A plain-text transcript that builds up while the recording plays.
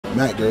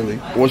Matt Gurley.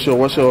 What's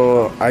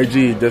your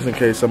IG just in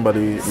case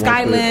somebody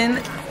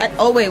Skylin.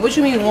 Oh wait, what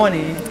you mean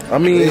wanted? I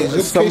mean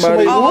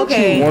somebody wants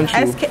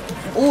you.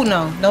 Oh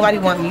no, nobody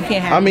want me. You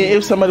can't have. I mean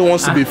if somebody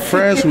wants to be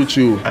friends with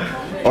you,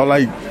 or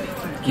like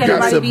can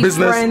nobody be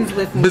friends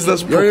with me?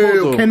 Business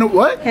proposal. Can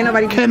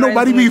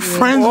nobody be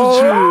friends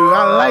with you?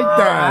 I like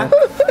that.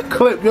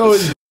 Clip yo.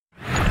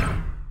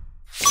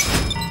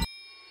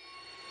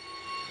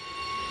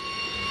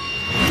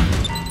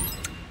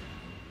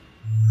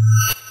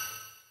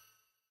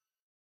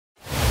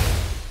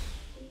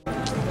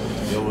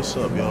 What's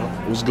up, y'all?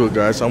 What's good,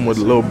 guys? I'm with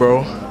Lil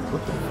Bro.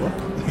 What the fuck?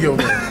 Yo,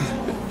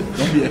 man.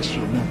 Don't be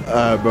extra, man.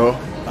 Alright, bro.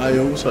 Alright,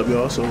 yo, what's up,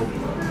 y'all? So,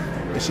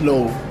 it's a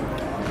little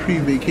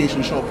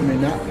pre-vacation shopping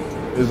and that.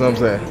 That's what I'm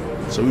saying.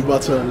 So, we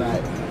about to,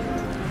 like,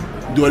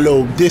 do a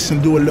little this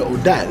and do a little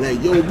that.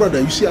 Like, yo,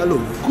 brother, you see I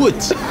look good.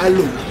 I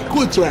look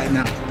good right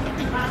now.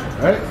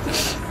 Right?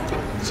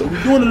 So,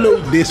 we're doing a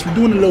little this, we're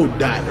doing a little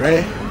that,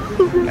 right?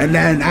 And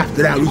then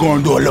after that, we're going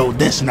to do a little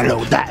this and a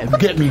little that. You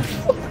get me?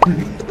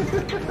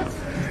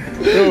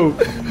 Yo.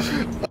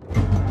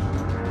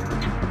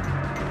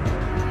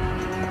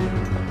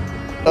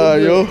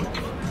 Yo.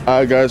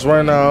 Alright guys,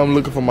 right now I'm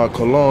looking for my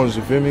colognes,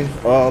 you feel me?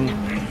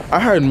 I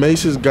heard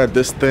Macy's got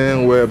this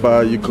thing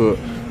whereby you could,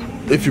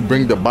 if you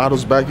bring the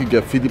bottles back, you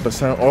get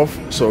 50% off.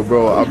 So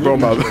bro, I brought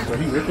my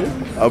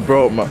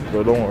bro,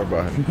 don't worry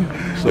about him.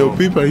 So, yo,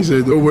 people, he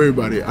said, don't worry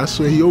about it. I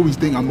swear he always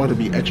think I'm about to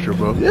be extra,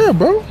 bro. Yeah,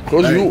 bro.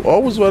 Cause like, you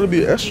always want to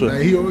be extra.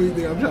 Like, he always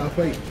think I'm trying to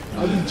fight.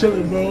 I be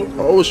chilling, bro. I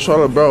always try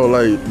to, bro,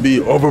 like, be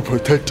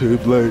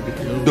overprotective. Like,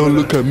 yo, don't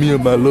look at me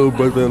and my little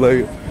brother,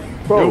 like,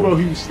 bro. Yo, bro,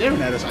 he was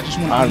staring at us. I just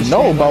want to I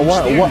know, but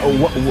what's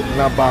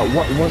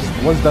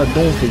that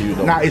doing for you,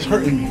 though? Nah, it's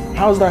hurting me.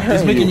 How's that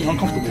hurting you? It's making me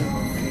uncomfortable.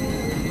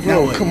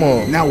 Bro, come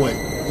on. Now what?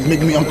 It's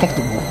making me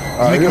uncomfortable.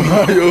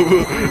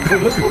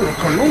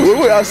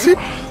 Wait, I see.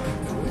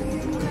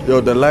 Yo,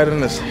 the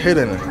lighting is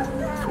hitting it.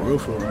 For real,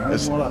 for real.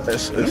 It's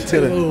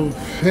hitting.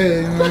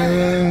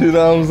 You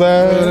know what I'm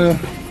saying?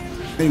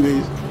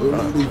 Anyways, we'll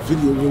make this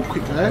video real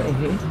quick, alright?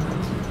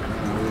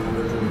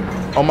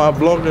 On my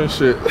blog and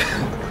shit.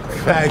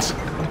 Facts. I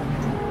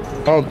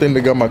don't think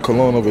they got my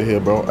cologne over here,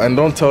 bro. And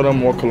don't tell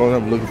them what cologne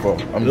I'm looking for.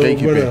 I'm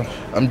gatekeeping.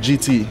 I'm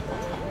GT.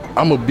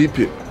 I'm a beep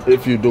it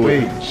if you do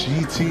it. Wait,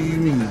 GT you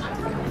mean?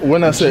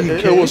 When I said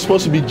it was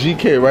supposed to be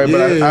GK, right? Yeah.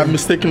 But I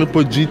mistakenly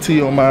put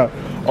GT on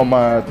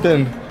my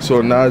thing.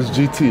 So now it's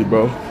GT,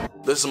 bro.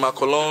 This is my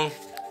cologne.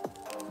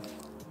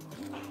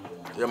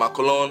 Yeah, my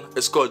cologne.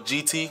 It's called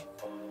GT.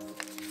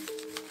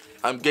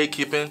 I'm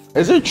gatekeeping.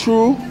 Is it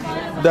true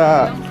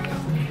that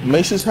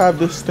Macy's have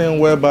this thing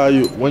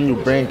whereby when you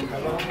bring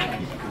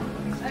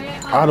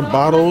out of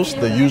bottles,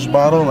 the used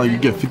bottle, like you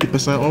get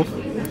 50% off?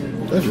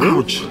 That's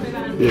ouch.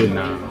 Yeah.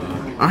 Nah.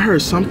 I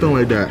heard something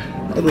like that.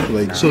 I look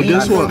like so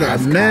guess what?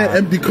 Got mad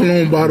empty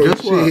cologne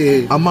bottles.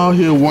 Shit. I'm out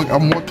here.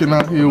 I'm walking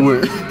out here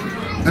with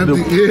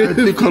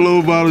empty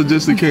cologne bottles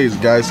just in case,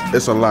 guys.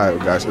 It's a lie,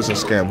 guys. It's a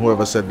scam.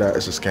 Whoever said that,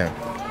 it's a scam.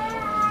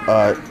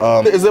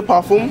 Is it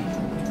parfum?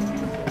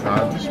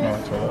 Nah, this smell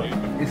like toilet.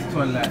 It's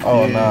toilet.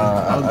 Oh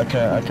nah, I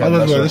can't.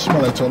 This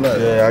smell like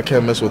toilet. Yeah, I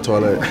can't mess with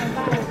toilet.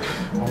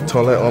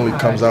 Toilet only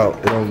comes out.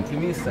 It don't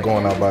go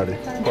in our body.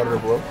 Part of the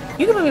vlog.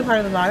 You can be part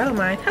of the vlog. I don't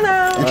mind.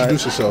 Hello.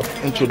 Introduce yourself.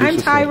 I'm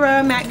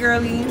Tyra, Matt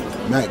Gurley.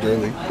 Matt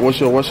Gurley. What's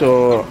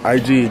your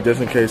IG just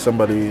in case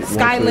somebody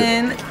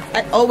Skylin.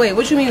 Oh wait,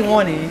 what you mean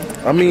wanted?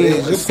 I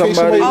mean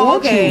somebody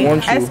wants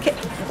you.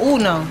 Oh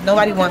no,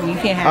 nobody want me. You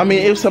can't have. I mean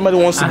if somebody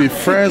wants to be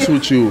friends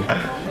with you,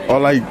 or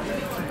like.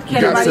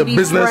 Can nobody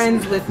be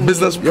friends with me?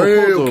 Business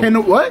proposal. Can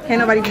nobody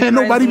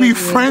be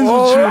friends with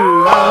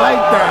you? I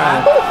like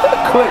that.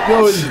 Clip,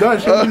 yo, it's done.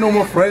 Should we no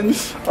more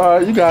friends?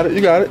 You got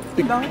it.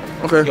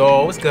 Okay.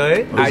 Yo, what's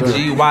good?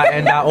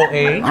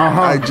 IGYN.OA.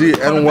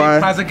 IGNY.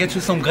 Plaza get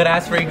you some good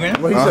ass fragrance.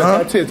 What he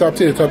said? Top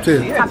tier. Top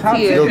tier. Yo,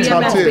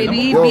 top tier.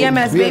 Baby.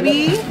 BMS,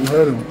 baby. You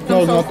heard him.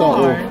 No, not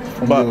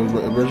that. But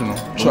original.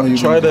 Try the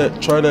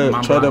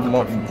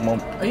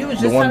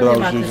one that I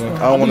was using. I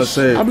don't want to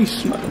say it.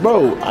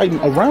 Bro, I'm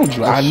around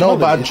you. I know,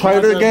 but I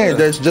tried it again.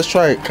 Just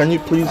try it. Can you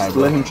please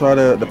let him try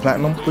the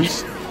platinum,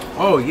 please?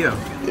 Oh yeah.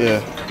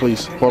 Yeah,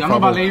 please. Y'all know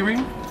about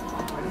layering?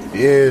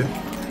 Yeah.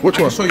 Which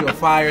one? I'll show you a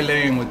fire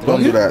layering with.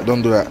 Don't do that.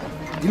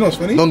 You know what's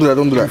funny? Don't do that.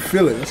 You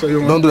feel it. That's what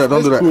you want. Don't do that.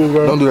 Don't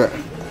do that.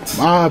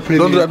 My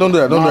opinion. Don't do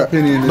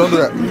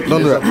that.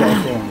 Don't do that.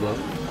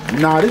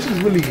 Nah, this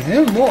is really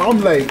him, bro. I'm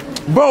like,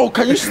 bro,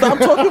 can you stop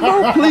talking,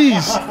 bro,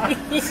 please?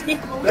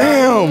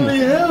 Damn. Really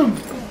him.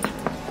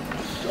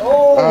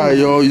 Oh. Alright,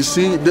 yo, you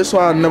see, this is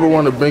why I never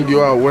want to bring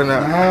you out when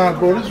Nah,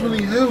 bro, this is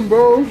really him,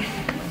 bro.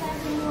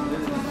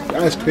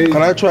 That's crazy.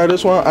 Can I try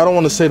this one? I don't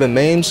want to say the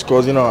names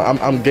because you know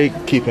I'm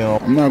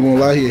gatekeeping. I'm not gonna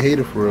lie, he a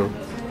hater for real.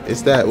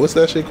 It's that. What's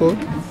that shit called?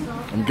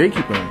 I'm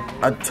gatekeeping.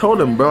 I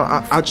told him, bro.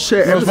 I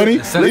share everything.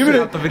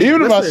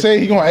 Even if I say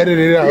he gonna edit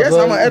it out. Yes,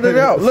 I'm gonna edit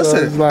it out.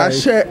 Listen, like, I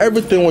share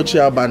everything with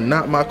y'all, but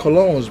not my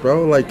colognes,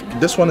 bro. Like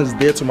this one is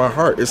dear to my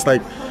heart. It's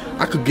like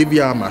I could give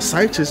y'all my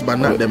citrus, but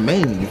not the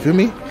main. You feel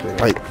me?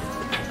 Like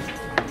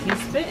he's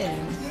spitting.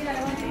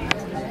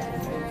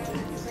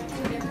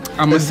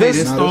 I'm gonna Is say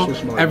this- this Nah, though. this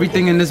shit smell like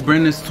Everything in this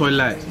brand is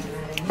toilet,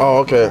 Oh,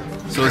 okay.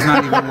 so it's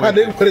not even I worth it.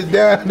 didn't put it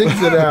down. Nigga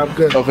said I'm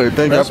good. Okay, thank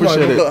you. I That's why-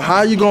 appreciate it. Look,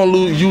 how you gonna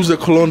use a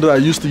cologne that I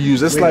used to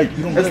use? It's Wait, like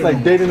you don't it's get it like no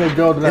more. dating a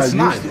girl that It's I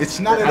not. used to. It's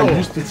not at I all.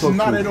 used to It's talk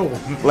not to. at all.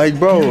 Like,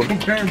 bro, You're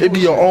comparing it be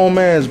your own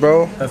man's,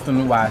 bro. That's the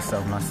new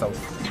YSL myself.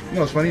 You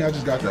know, it's funny. I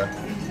just got that.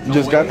 You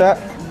just got that?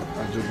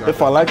 I just got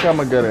If I like it,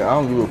 I'ma get it. I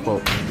don't give a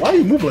fuck. Why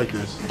you move like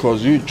this?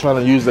 Cause you trying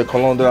to use the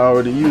cologne that I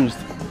already used.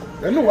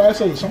 I know why I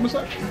said the summer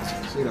side.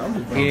 See, I'm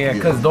just Yeah,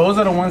 because those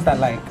are the ones that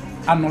like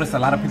I noticed a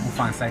lot of people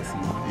find sexy.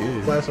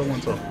 why I said one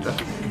top.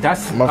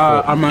 That's My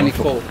fault. Armani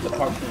Cole, the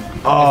parfum.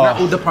 Oh. It's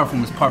not Eau de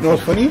Parfum, it's You parfum. know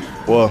what's funny?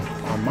 Well,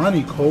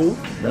 Armani Cole,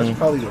 that's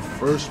probably the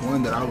first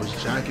one that I was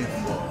jacking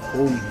for a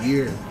whole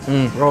year.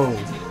 Bro,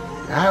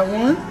 that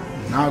one,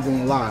 not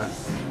gonna lie,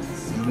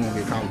 you gonna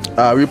get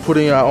complimented. we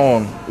putting y'all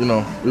on. You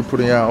know, we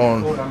putting y'all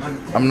on.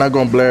 I'm not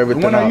gonna blare The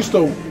everything one I out. used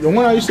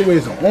to wear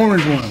is the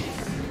orange one.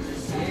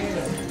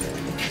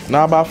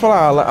 Nah, but I feel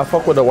like I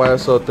fuck with the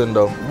YSL thing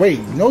though. Wait,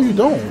 no you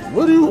don't.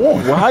 What do you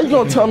want? Well, how you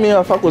gonna tell me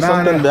I fuck with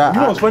something that You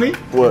know what's funny?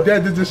 What? Your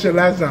dad did this shit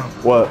last time.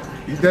 What?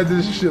 Your dad did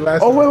this shit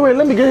last Oh time. wait,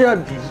 let me get you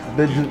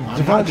the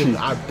Givenchy.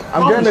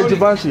 I'm getting the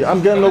Givenchy.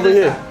 I'm getting over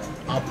here.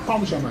 I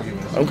promise you I'm not giving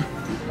this.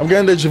 I'm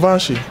getting the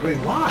Givenchy. Wait,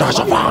 why?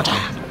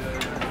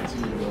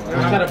 You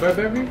got a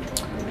Burberry?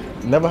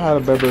 Never had a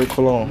Burberry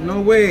cologne.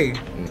 No way.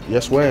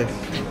 Yes way.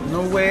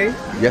 No way.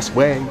 Yes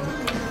way.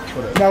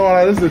 Not gonna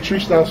lie, this is the tree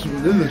style. This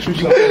is the tree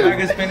style.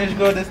 Like Spanish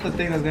girl, that's the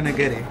thing that's gonna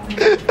get it.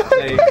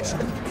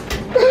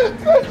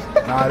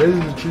 Nah, this is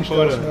the tree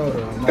style smell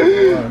though. I'm not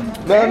gonna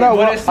lie. No,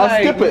 but it's I'll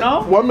like, skip it.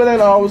 no? 1 minute,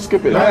 I always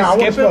skip it. Nah, I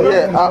won't smell it.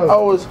 Yeah, I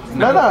always.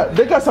 No,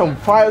 they got some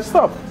fire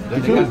stuff.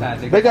 You feel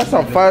me? They got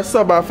some fire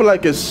stuff, but I feel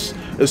like it's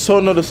so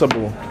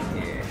noticeable.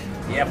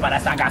 Yeah, but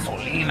that's not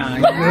gasolina.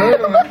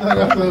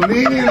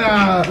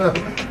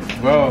 Gasolina.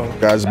 Bro.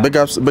 Guys, big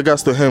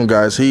ups to him,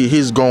 guys.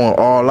 He's going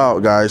all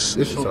out, guys.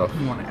 This is tough.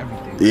 You want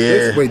everything.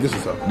 Yeah. Wait, this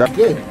is tough. That-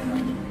 Good.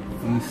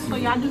 So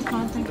y'all do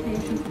content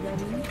creation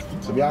together?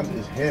 To be honest,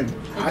 it's him.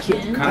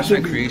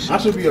 Content creation. I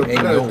should be a Hey,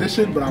 better yo.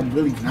 addition, but I'm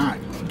really not.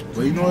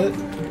 But you know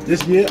what?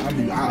 This year,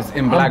 It's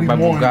in black by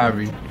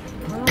Bulgari.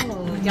 Oh,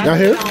 Y'all y'all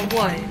hear? do it on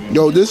what?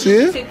 Yo, this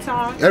year,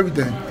 TikTok?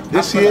 everything.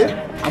 This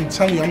year, I'm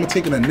telling you, I'm gonna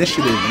take an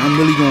initiative, and I'm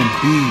really gonna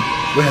be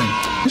with him.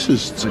 This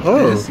is This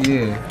tough.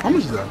 year. How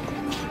much is that?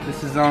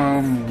 This is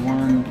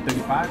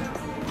 135.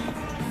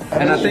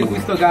 And I think we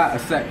still got a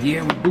set.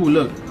 Yeah, we do.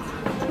 Look,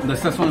 the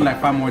set's only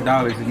like $5 more,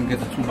 and you get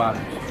the 2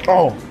 bottles.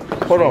 Oh,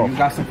 hold You on.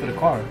 got some for the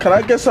car. Can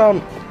I get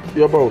some?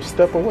 Yo, bro,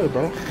 step away,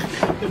 bro.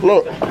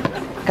 Look,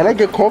 can I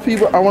get coffee?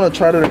 Bro? I want to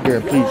try that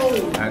again, please.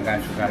 I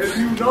got you, got If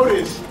you. you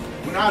notice,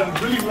 when I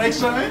really like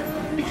something,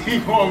 he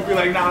gonna be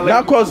like, nah,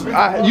 Now, cause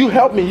you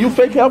helped me, you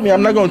fake helped me.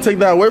 I'm not gonna take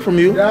that away from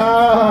you.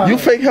 nah. You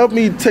fake helped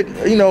me take,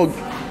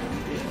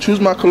 choose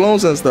my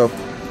colognes and stuff.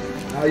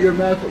 You're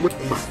mad.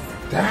 Is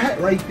that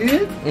right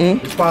there?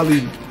 It's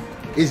probably,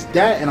 it's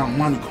that and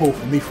Armani Cole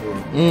for me for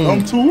real.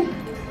 Them two,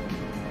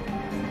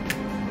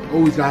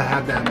 always gotta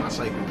have that in my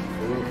cycle.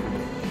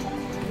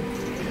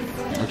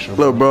 For real.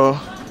 Look, bro,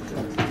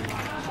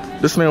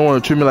 this nigga wanna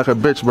treat me like a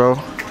bitch, bro.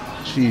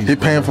 Jeez. He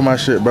paying for my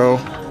shit, bro.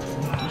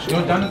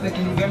 Yo, Jonathan,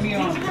 can you get me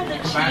on?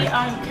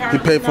 He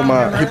paid for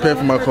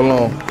my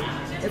cologne.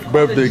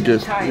 Birthday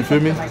gift. You feel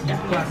me?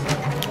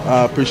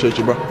 I appreciate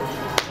you, bro.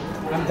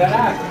 I'm dead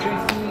ass.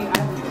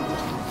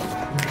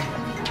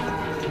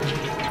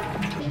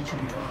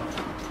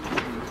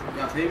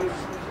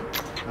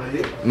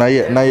 Not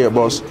yet,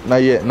 boss. Not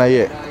yet.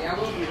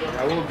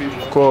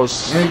 Of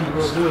course.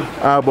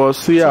 Alright, boss.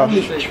 See ya.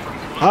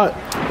 Hot.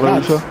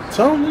 What you say?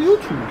 Tell him the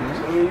YouTube,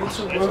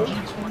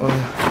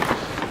 man.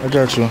 I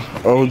got you.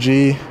 OG.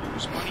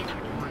 lose money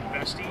we're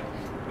investing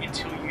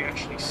until you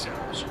actually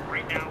sell. So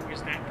right now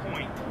is that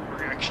point where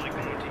we're actually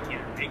going to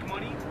either make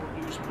money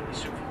or lose money.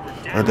 So if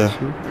we're down, Right there.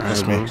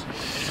 That's me.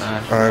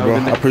 Alright, bro.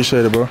 I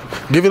appreciate it, bro.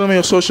 Give it on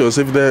your socials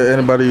if there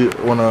anybody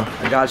wanna.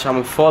 I got you. I'm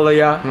gonna follow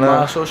y'all.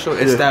 My social.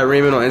 It's that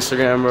Raymond on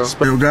Instagram,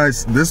 bro. Yo,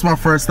 guys, this is my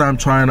first time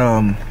trying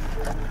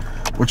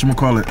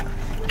whatchamacallit?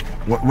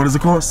 What is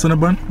it called?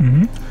 Cinnabon?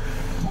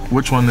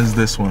 Which one is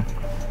this one?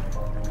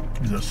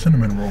 It's a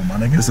cinnamon roll, my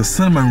nigga. It's a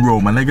cinnamon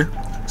roll, my nigga.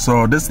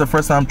 So this is the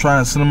first time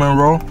trying cinnamon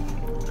roll,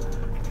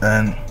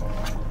 and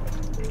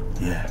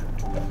yeah.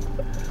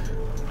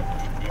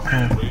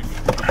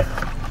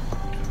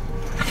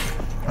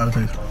 How it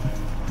taste?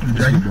 You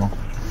drank it, bro?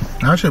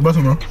 Nah, shit,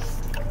 bustin', bro.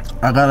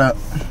 I gotta.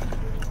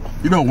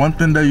 One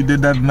thing that you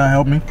did that did not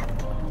help me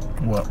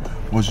What?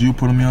 was you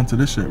putting me onto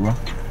this shit, bro.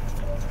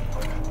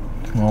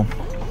 Well,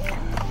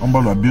 I'm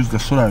about to abuse the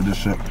shit out of this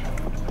shit.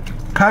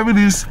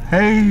 Cavities,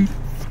 hey.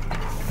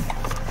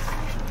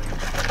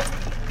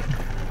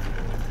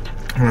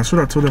 And I should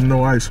have told them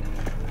no ice.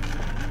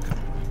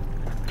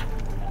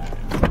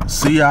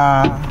 See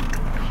ya.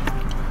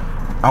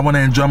 I want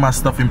to enjoy my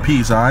stuff in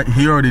peace, alright?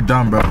 He already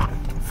done, bro.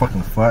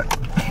 Fucking fuck.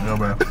 Yo,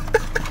 bro.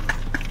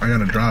 I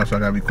gotta drive, so I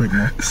gotta be quick,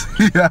 man.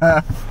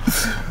 Yeah.